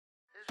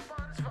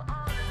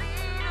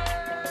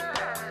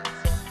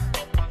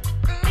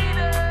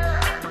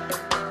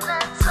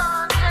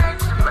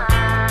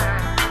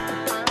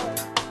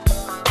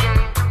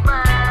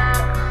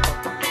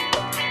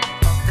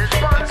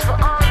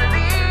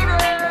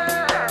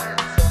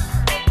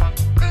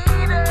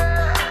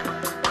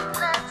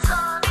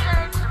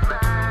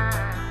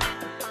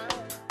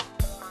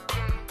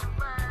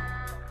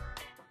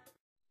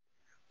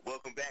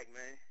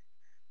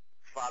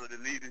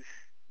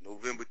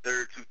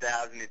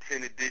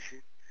10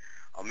 edition.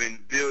 I'm in the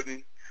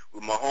building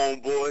with my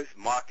homeboys,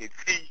 Mark and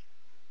T.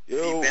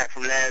 Yo. He back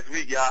from last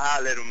week. Y'all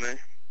holler at him, man.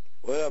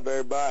 What up,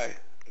 everybody?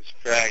 What's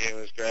cracking?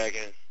 What's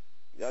cracking?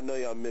 Y'all know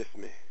y'all miss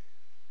me.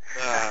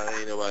 Nah,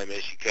 ain't nobody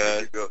miss you,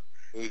 cuz. What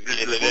we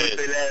say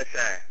last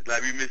time? It's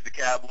like we missed the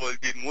Cowboys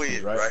getting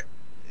wins, right?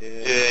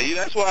 Yeah,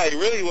 that's why he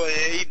really wasn't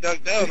here. He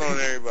ducked out on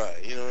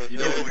everybody. You know what I'm saying? You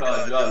know we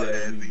called y'all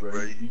last week,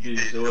 bro. You didn't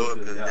show up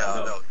because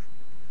y'all know.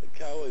 The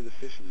Cowboys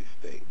officially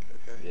stink,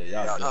 okay?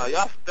 Yeah,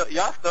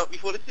 y'all stuck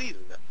before the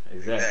season now.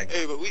 Exactly.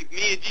 Hey, but me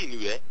and G knew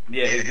that.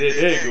 Yeah,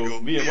 there you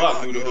go. Me and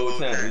Mark knew the whole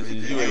time. It's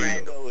just you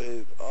ain't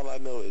know. All I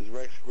know is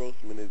Rex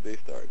Grossman is their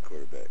starting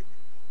quarterback.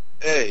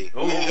 Hey,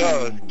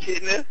 y'all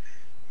kidding us?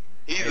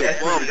 He's a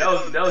bum.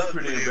 That was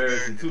pretty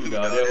embarrassing too,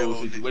 dog. That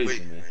whole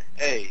situation, man.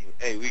 Hey,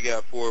 we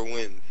got 4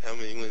 wins. How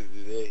many wins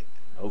today?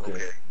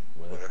 Okay.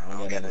 Well, I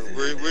don't got nothing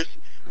to say.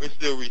 We're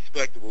still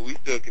respectable. We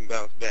still can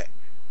bounce back.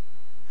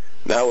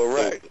 Now we're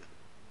Rex.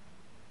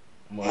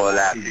 More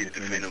likely to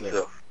defend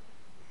himself.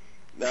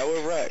 Now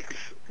we're Rex.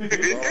 That's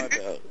all I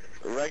know.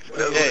 Rex. That's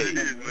what it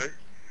is, man.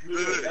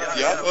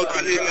 Y'all supposed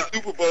to be in the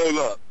Super Bowl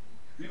up.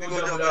 We gonna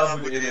jump it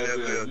off with the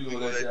NFL. We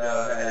gonna let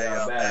y'all have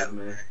y'all battle,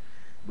 man.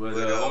 But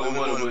only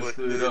one of us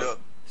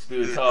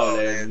stood tall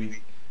last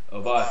week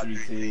of our 3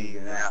 teams,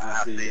 and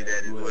I say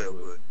that as well.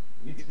 But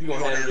we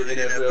gonna handle the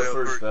NFL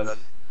first, fellas.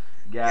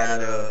 Got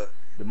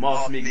the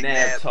Moss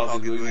McNabb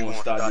talk is where we wanna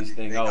start this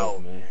thing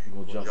off, man. We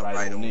gonna jump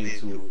right on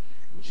into it.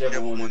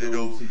 Whichever one of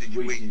those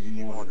situations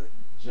you wanna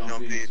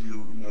jump into,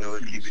 you know,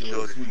 keep it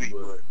short and sweet,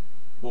 but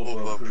both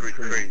of them pretty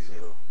crazy.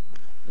 So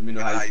let me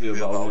know how you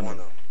feel about one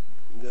of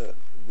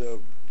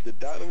them. The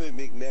Donovan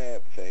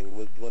McNabb thing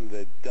was one of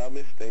the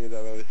dumbest things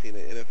I've ever seen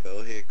an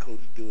NFL head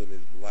coach do in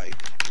his life.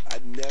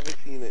 I've never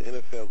seen an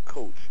NFL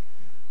coach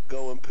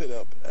go and put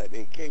up an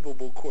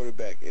incapable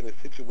quarterback in a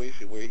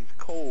situation where he's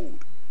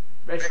cold.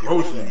 Rex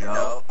Grossman,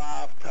 dog.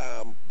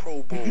 5-time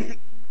Pro Bowl,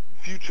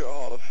 future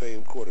Hall of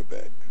Fame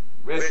quarterback.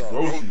 Rex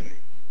Grossman.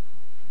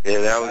 Yeah,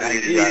 that was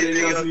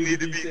anything else need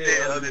to be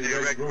said other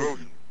than Rex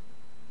Grossman.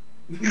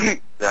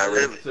 Not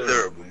really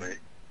terrible, man.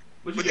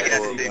 What you got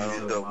to say about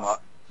yourself,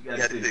 Mark?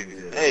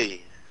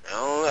 Hey,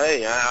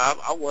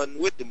 I wasn't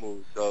with the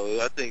move, so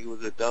I think it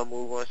was a dumb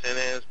move on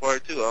Shanahan's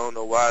part too. I don't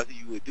know why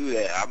you would do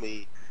that. I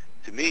mean,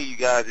 to me, you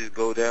guys just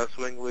go down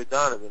swinging with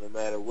Donovan, no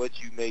matter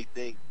what you may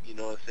think. You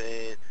know what I'm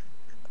saying?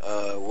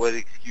 What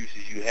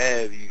excuses you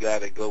have, you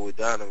got to go with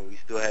Donovan. We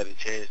still had a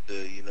chance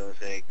to, you know what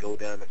I'm saying, go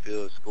down the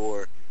field,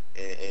 score,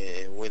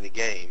 and win the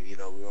game. You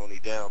know, we were only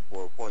down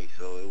 4 points,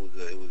 so it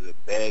was a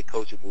bad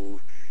coaching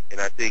move. And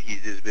I think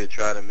he's just been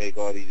trying to make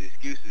all these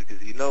excuses because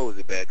he knows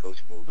it's a bad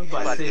coaching move.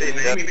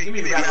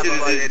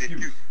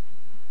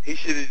 He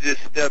should have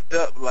just stepped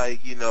up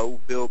like, you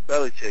know, Bill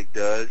Belichick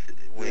does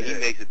when he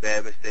makes a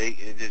bad mistake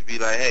and just be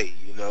like, hey,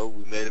 you know,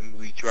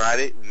 we tried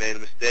it, we made a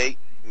mistake,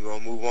 we're going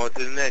to move on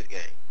to the next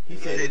game. He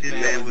said this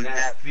man was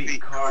not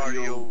fit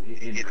cardio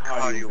in the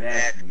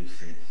cardiovascular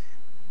sense.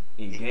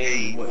 In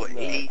game,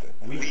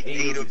 week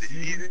 8 of the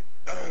season?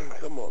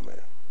 Come on, man.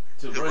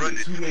 To run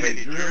the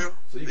 2-minute drill,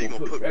 so you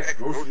gonna put Rex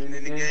Grossman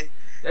in the game?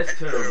 That's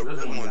terrible.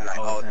 That's one of the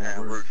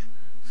all-time worst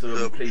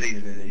sub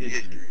placements in the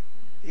history.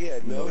 He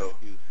had no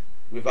excuse.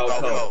 Without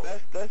cause.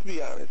 Let's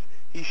be honest.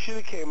 He should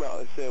have came out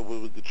and said what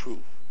was the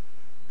truth.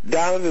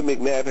 Donovan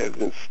McNabb has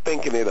been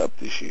stinking it up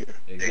this year.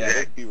 Exactly.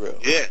 Let's be real.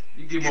 Yeah.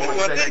 You get more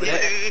respect for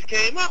that. It just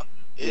came out.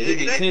 Yeah, he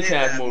get 10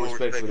 times more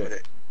respect for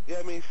that. Yeah,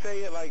 I mean, say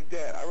it like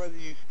that. I'd rather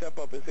you step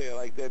up and say it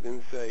like that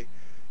than say,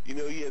 you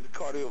know, he has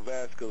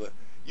cardiovascular.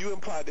 You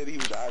implied that he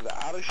was either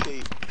out of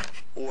shape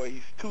or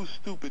he's too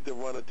stupid to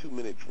run a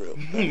 2-minute drill.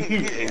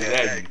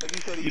 Exactly. Like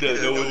he said he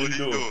doesn't know what he's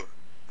doing.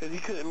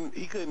 Because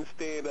he couldn't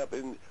stand up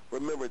and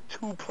remember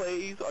 2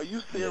 plays. Are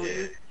you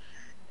serious?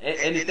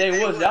 And the thing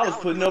was, y'all was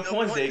putting up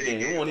points that game.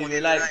 It wasn't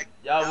even like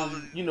y'all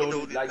was, you know,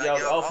 like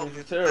y'all's offense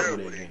was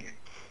terrible that game.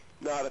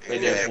 No, the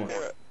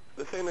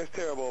thing that's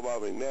terrible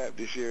about McNabb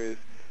this year is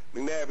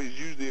McNabb is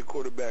usually a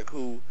quarterback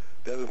who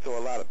doesn't throw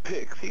a lot of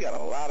picks. He got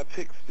a lot of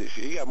picks this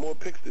year. He got more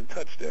picks than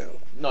touchdowns.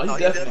 No, he's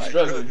definitely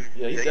struggling.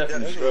 Yeah, he's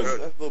definitely struggling.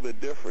 That's a little bit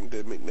different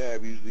than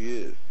McNabb usually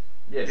is.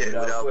 Yeah,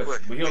 without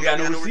question. But he don't got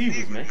no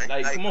receivers, man.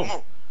 Like, come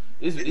on.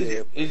 It's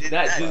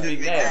not just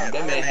McNabb.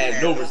 That man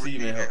has no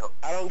receiving help.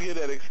 I don't give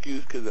that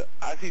excuse because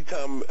I see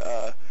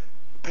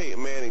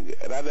Peyton Manning,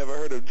 and I never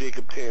heard of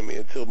Jacob Tamme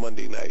until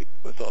Monday night.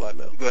 That's all I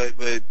know. But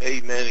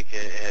Peyton Manning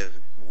has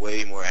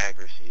way more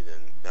accuracy than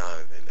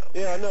Donovan, though.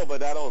 Yeah, I know,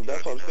 but I don't.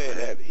 That's what I'm saying.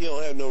 That he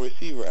don't have no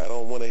receiver. I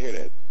don't want to hear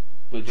that.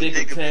 But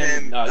Jacob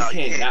Tamme, no, you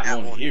can't not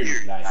want to hear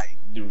it. Like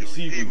the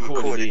receiving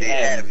core they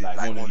have is like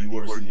one of the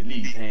worst in the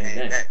league,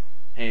 hands down.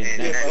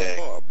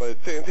 But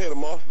Santana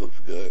Moss looks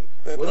good.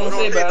 Well,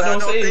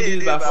 don't say he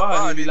is by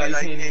far. You'll be like, you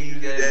can't even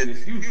use that as an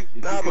excuse. If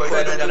you put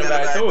that, don't got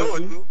nobody to throw it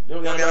to.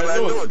 Don't got nobody to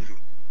throw it to.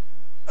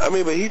 I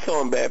mean, but he's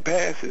throwing bad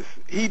passes.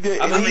 He did.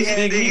 I mean,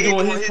 he's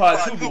doing his part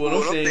too. But what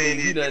I'm saying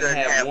is he doesn't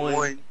have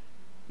one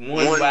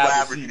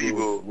wide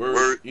receiver,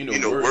 worthy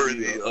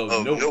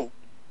of note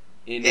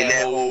in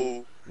that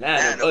whole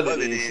lineup other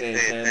than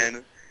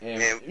Santana.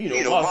 And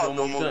you know, Moss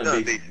almost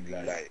done basically.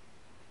 Like,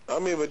 I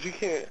mean, but you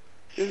can't.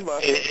 This is my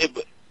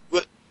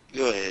but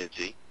go ahead,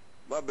 G.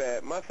 My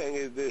bad. My thing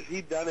is this: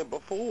 he done it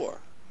before.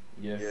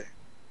 Yeah.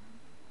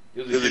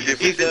 It was a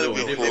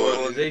different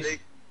organization.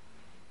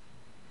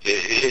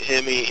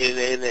 I mean,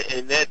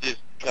 and that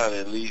just kind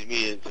of leads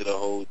me into the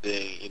whole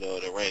thing, you know,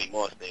 the Randy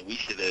Moss thing. We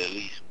should have at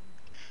least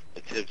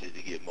attempted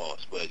to get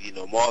Moss, but you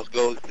know, Moss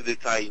goes to the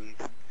Titans,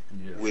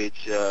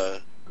 which you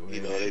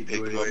know, they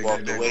picked him up off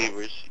the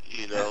waivers,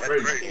 you know.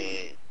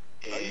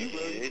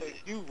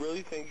 You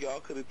really think y'all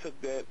could have took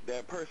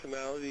that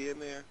personality in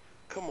there?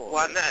 Come on.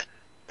 Why not?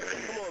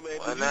 Come on, man.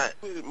 Why not?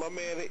 My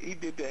man, he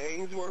did the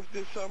Ainsworth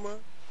this summer.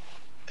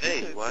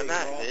 Hey, why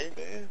not,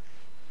 man?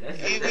 We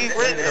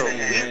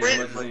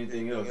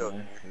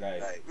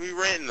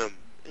renting them,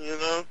 you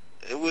know.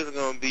 It wasn't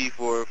gonna be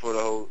for future.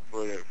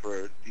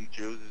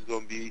 It was just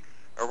gonna be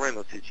a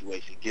rental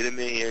situation. Get him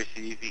in here,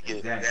 see if he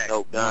can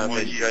help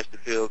Donovan stretch the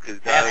field, because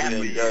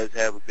Donovan does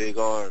have a big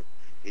arm.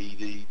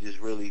 He just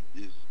really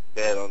is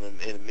bad on them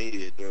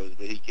intermediate throws,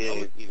 but he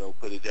can, you know,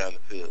 put it down the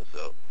field.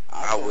 So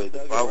I would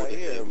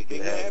say we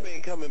could have.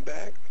 Ain't coming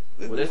back.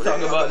 Well, let's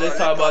talk about this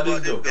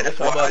though. Let's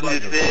talk about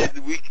this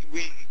though.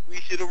 We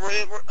should have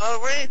run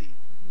Randy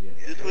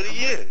just for the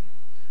year.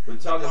 But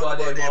talk about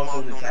that Moss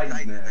on the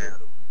Titans now.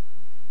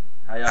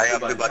 How y'all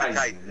feel about the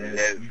Titans?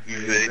 You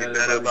feel any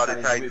better about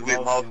the Titans with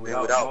Moss than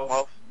without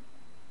Moss?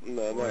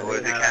 No. Or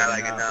is it kind of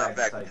like a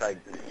non-factor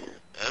type thing?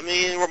 I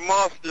mean,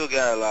 Moss still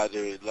got a lot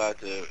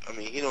to. I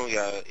mean,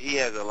 he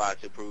has a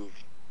lot to prove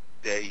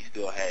that he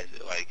still has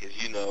it. Like,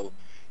 as you know,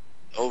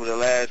 over the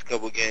last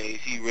couple games,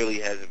 he really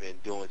hasn't been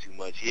doing too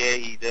much. Yeah,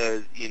 he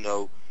does, you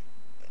know,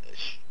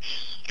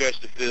 stretch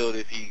the field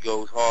if he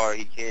goes hard.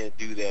 He can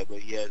do that, but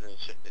he hasn't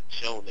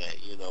shown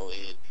that, you know,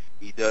 and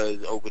he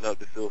does open up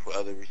the field for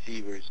other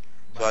receivers.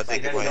 So I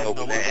think it's going to help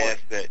in that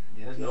aspect.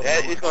 It's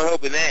going to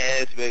help in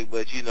that aspect,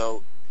 but, you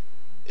know,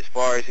 as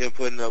far as him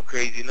putting up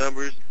crazy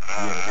numbers,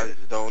 I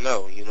just don't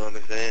know. You know what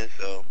I'm saying?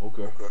 So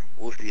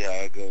we'll see how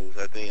it goes.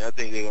 I think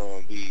they're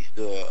going to be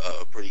still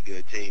a pretty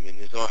good team, and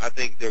I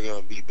think they're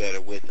going to be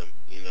better with him,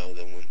 you know,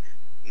 than when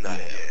not.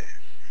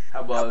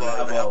 How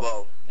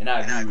about? And I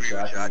agree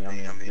with you. I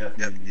mean,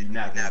 definitely you're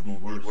not going to be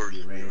worse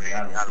with Randy.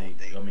 I don't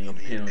think. I mean,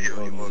 depending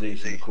on the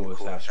organization, of course,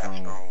 how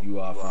strong you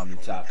are from the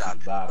top to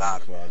the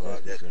bottom as far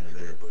as that's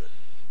concerned.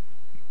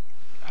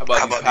 How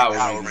about these power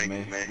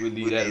rankings, man? We'll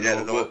leave that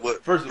alone.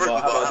 But first of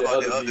all, how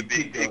about the other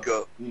big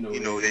pickup? You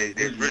know,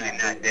 there's really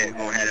not going to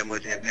have that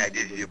much impact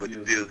this year, but the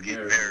Bills get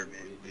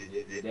Merriman.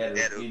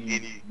 That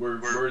any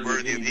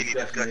worthy of any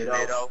discussion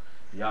at all?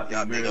 Y'all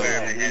think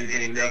Merriman has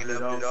anything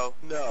left at all?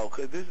 No,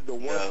 because this is the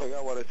one thing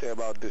I want to say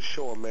about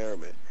Deshaun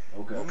Merriman.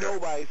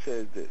 Nobody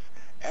says this.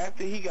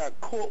 After he got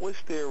caught with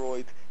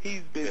steroids,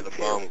 he's been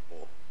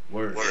terrible.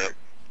 Word.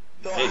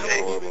 So I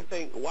don't even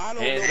think, why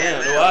don't hands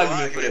down, no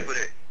argument for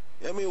that.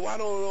 I mean, why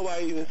don't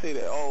nobody even say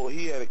that, oh,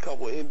 he had a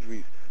couple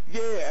injuries?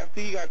 Yeah,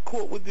 after he got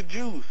caught with the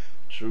juice.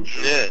 True.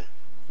 Yeah.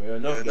 Fair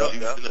enough.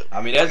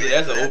 I mean, that's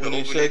an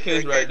opening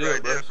showcase right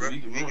there, bro. So we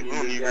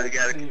really got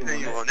to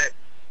continue on that.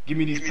 Give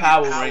me these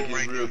power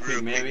rankings real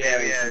quick, man. We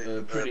had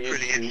a pretty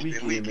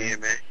interesting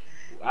weekend, man.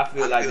 I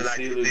feel like the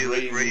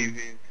Steelers,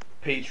 Ravens,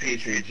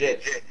 Patriots, and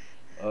Jets.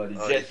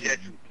 The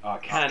Jets are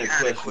kind of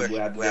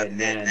questionable after that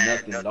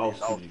 9-0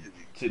 loss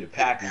to the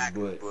Packers,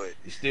 but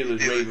the Steelers,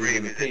 Ravens,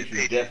 and the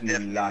Patriots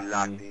definitely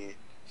locked in.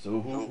 So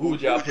who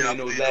would y'all put in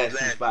those last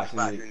two spots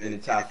in the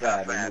top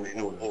five in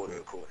no order,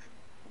 of course?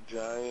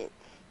 Giants.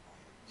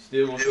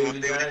 Still gonna stay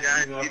with the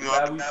Giants even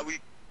off the bye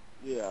week?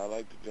 Yeah, I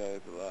like the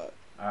Giants a lot.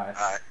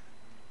 Alright.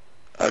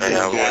 Who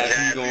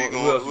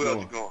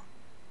else going?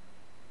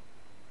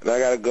 And I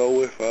gotta go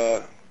with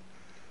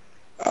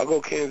I'll go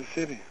Kansas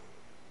City.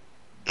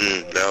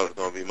 That was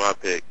gonna be my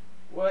pick.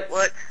 What?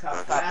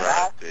 Top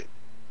five pick.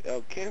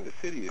 Kansas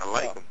City is I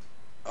like them.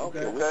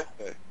 Okay.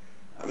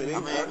 I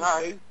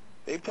mean,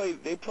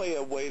 they play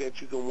a way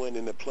that you can win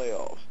in the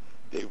playoffs.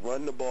 They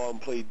run the ball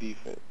and play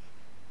defense.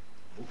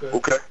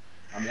 Okay.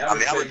 I mean, I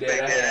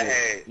respect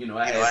that.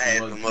 I had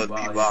some other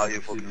people out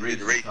here for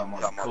consideration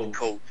talking about the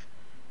Colts,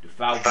 the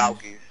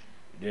Falcons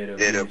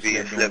that are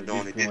being slept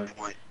on at this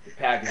point. The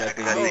Packers, I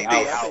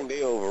think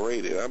they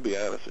overrated. I'll be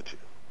honest with you.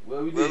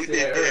 Well, we did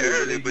say that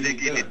earlier, but they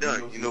getting it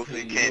done. You know, so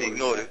you can't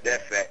ignore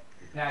that fact.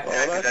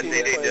 I think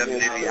they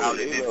definitely out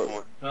at this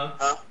point.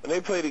 When they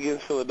played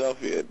against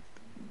Philadelphia,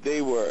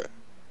 they were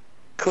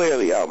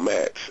clearly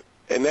outmatched.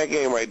 And that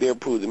game right there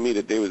proved to me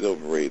that they was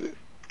overrated.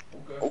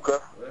 Okay.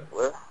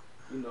 Well,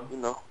 you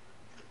know.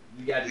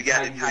 You got the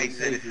Titans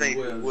and the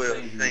Saints as well.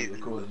 Saints,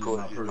 of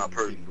course, is my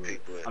personal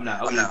pick. But I'm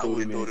not throw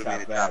them in the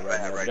top five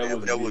right now.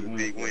 That was a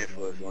big win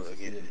for us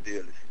against the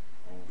Steelers.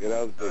 Yeah,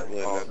 that was a big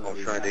win on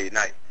Sunday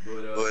night.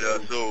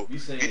 But so you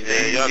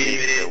saying y'all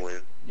needed that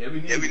win. Yeah,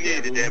 we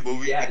needed that, but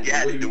we got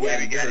it. The way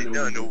we got it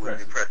done, it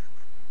was impressive.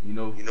 You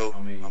know,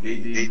 I mean, they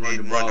did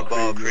run the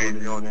ball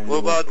crazy on them. What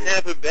about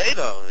Tampa Bay,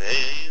 though?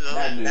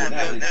 Tampa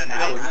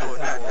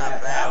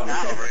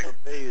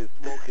Bay is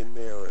smoke and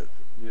mirrors.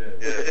 Yeah.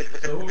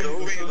 So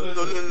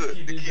look,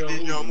 keep this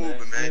joint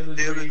moving, man.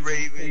 Steelers,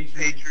 Ravens,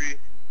 Patriots.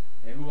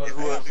 And who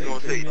else you gonna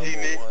say?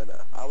 G-Man?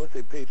 I would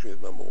say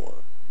Patriots number one.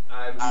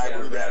 Alright,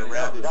 we gotta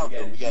round it out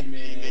though. We got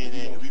G-Man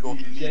and we gonna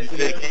be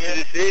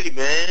Kansas City,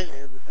 man.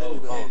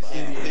 Kansas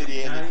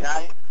City and the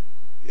Giants.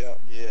 Yep.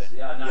 Yeah. So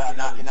y'all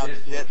knocking out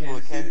the Jets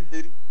for Kansas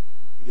City?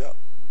 Yep.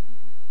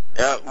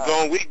 Yeah, we're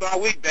going week by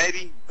week,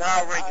 baby.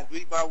 Power rankings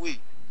week by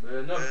week. Fair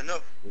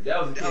enough. If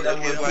that was the case, I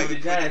want to put the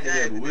Giants in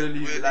there, but we'll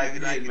leave it like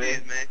it is,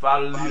 man.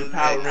 Follow the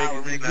power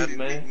rankings this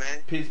week,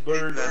 man.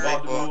 Pittsburgh,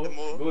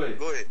 Baltimore. Go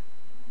ahead.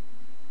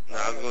 No, I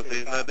was gonna say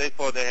it's not their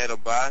fault they had a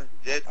bye.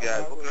 Jets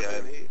got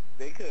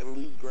they couldn't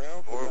lose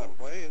ground for not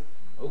playing.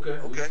 Okay.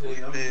 I'm just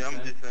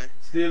saying.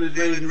 Steelers,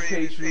 Ravens,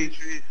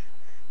 Patriots,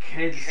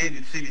 Kansas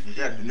City Chiefs, which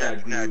I do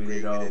not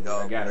agree with at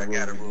all. I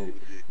gotta roll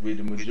with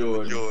the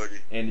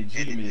majority and the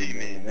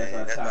G-Men, man.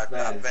 That's our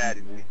top 5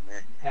 this week,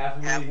 man.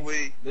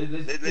 Halfway. Let's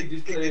pick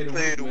this player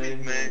of the week,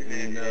 man.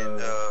 And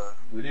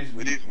with this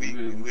week,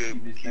 we'll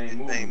keep this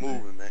thing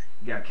moving, man.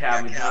 You got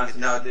Calvin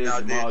Johnson out there,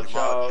 Jamal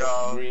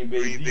Charles, Green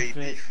Bay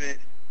defense.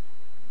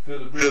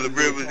 Phillip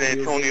Rivers,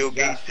 Antonio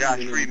Gates,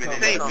 Josh Freeman.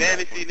 This ain't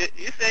fantasy,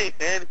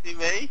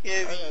 man. You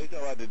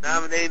can't be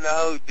nominating the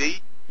whole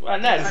D. Why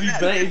not?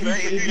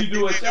 If you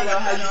do a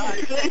shout-out, how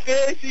you This ain't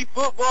fantasy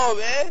football,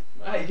 man.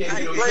 How you can't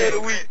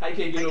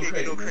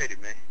get no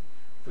credit, man?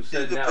 For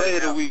shutting out. Player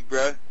of the week,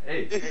 bro.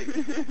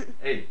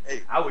 Hey,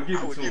 I would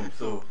give it to him.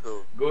 So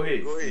go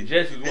ahead. The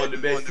Jets was one of the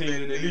best teams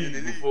in the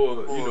league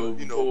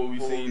before we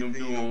seen them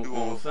do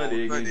on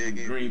Sunday against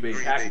the Green Bay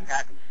Packers.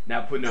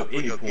 Not putting up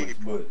any points,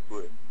 but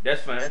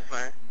that's fine.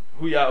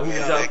 Who y'all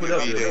put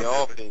up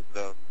there? Offense,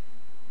 though.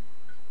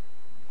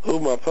 Who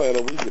my player of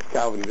the week is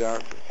Calvin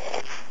Johnson.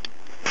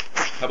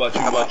 How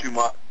about you,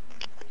 Mark?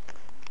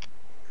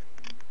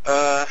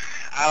 I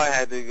would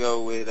have to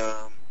go with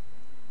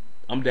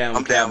I'm down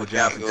with Calvin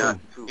Johnson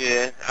too.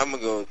 Yeah, I'm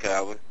gonna go with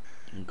Calvin.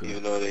 Okay.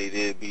 Even though they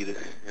did beat us,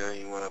 I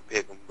didn't want to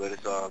pick them, but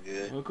it's all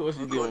good. Well, of course,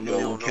 you don't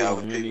know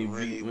Calvin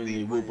when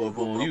they whoop up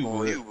on you,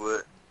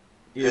 but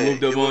he yeah,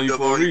 whooped up on you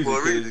for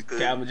a reason, because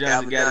Calvin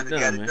Johnson got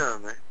it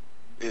done, man.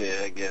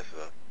 Yeah, I guess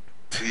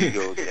so. You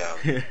go,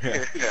 Calvin.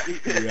 Yeah,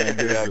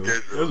 that's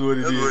what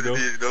it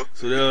is, though.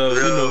 So,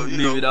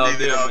 leave it out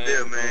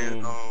there,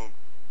 man.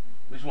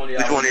 Which one of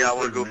y'all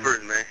want to go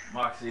first, man?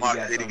 Mark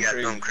City got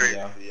something crazy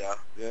for y'all.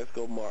 Yeah, let's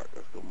go Mark.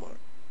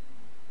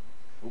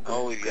 Okay. I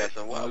always got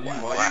some. Why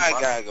I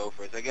gotta go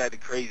first? I got the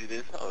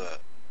craziness. Hold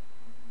up.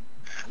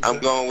 I'm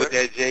going with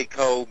that J.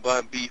 Cole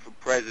Bun B for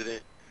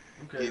president.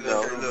 Okay, you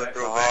know, it's a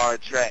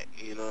hard track.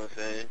 You know what I'm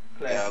saying?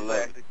 Yeah, I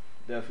love it.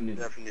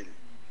 Definitely.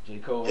 J.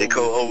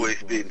 Cole always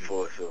spitting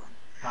for it, so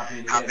hop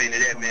into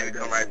that, man. We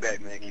come right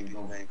back, man. Keep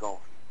this thing going.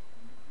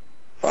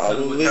 Tell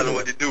them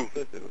what to do.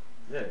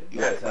 Yeah, you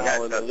got to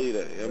follow the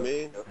leader. You know what I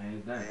mean?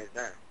 Hands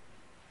down.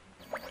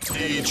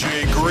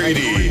 DJ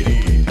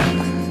Greedy.